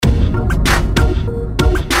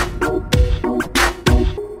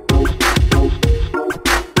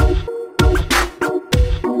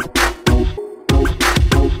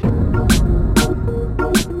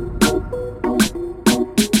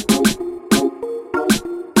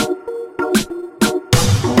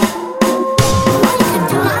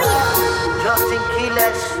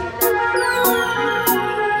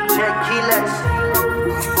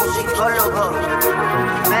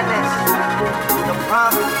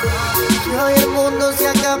Si hoy el mundo se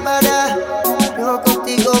acabará, yo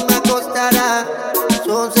contigo me acostará.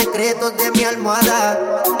 Son secretos de mi almohada,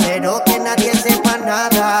 pero que nadie sepa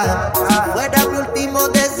nada. Si fuera mi último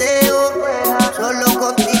deseo, solo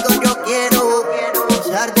contigo yo quiero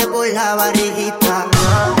besarte por la barriguita,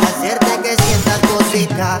 hacerte que sientas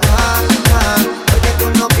cositas. Porque tú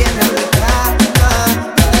no vienes a mi cama,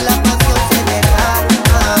 donde la pasión se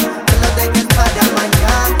derrama. No lo dejes para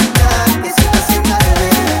mañana, que se te hace tarde.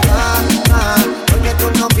 Porque tú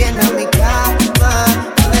no vienes a mi cama,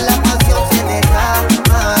 donde la pasión se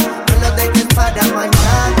derrama. No lo dejes para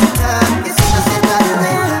mañana, que se te hace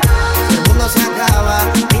tarde. Si el mundo se acaba,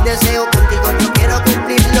 mi deseo contigo yo quiero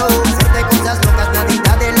cumplirlo. Hacerte cosas locas,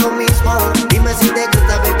 nadita de lo mismo. Dime si te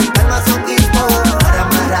gusta, baby, el masoquismo. Para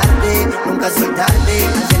amarrarte, nunca soltarte,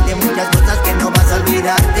 hacerte muchas cosas que no vas a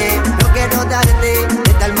olvidarte. Yo quiero darte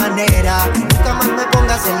de tal manera, nunca más me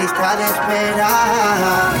pongas en lista de espera.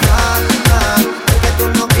 Porque tú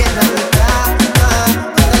no vienes a mi cama,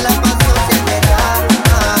 donde la pasión se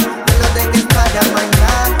derrama. No lo dejes para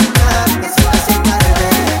mañana, que se te hace tarde.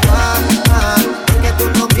 Porque tú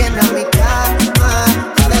no vienes a mi cama,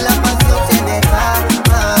 donde la pasión se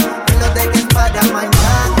derrama. No lo dejes para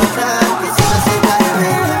mañana, que se te hace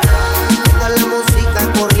tarde. Deja la música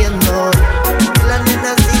corriendo, que la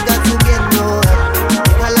nena siga subiendo.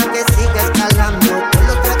 Déjala que siga escalando, con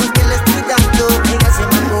los tragos que le estoy dando. Ella se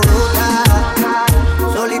me alborota,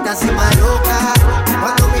 solita se maloca,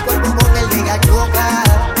 cuando mi cuerpo con el de ella choca.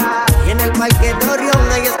 Y en el parque de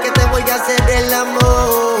Orión, ahí es que te voy a hacer el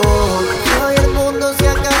amor. Hoy el mundo se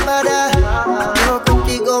acabará, yo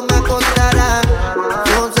contigo me acostará.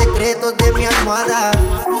 Son secretos de mi almohada,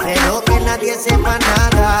 pero que nadie sepa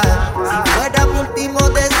nada. Si fuera mi último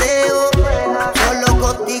deseo, solo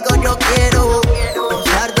contigo yo quiero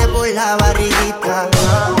besarte por la barriguita,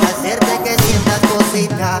 hacerte que sientas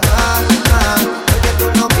cositas. Porque tú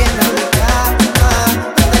no vienes a mi cama,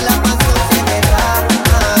 donde la pasión se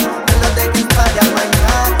derrama. No lo dejes para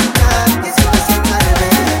mañana, que se te hace tarde.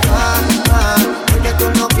 Porque tú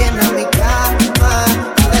no vienes a mi cama,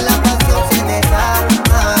 donde la pasión se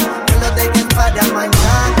derrama. No lo dejes para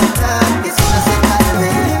mañana, que se te hace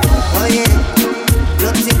tarde. Oye,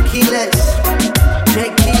 J.QUILES,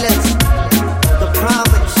 J.QUILES, The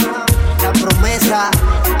Promise, la promesa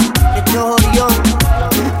de Orión,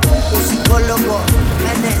 musicólogo,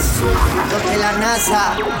 Lennox, los de la NAZZA.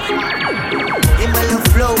 Dímelo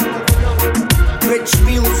Flow, Rich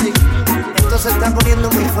Music. Esto se está poniendo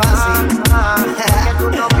muy fácil.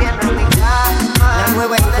 La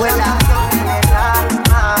nueva escuela,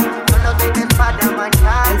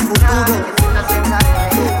 el futuro.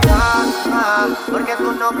 Porque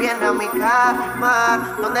tú no vienes a mi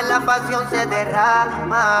cama, donde la pasión se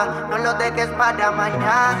derrama. No lo dejes para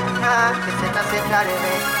mañana, que se te hace tarde.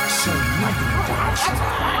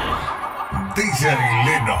 DJ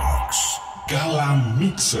Lennox, Gala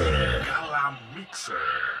Mixer.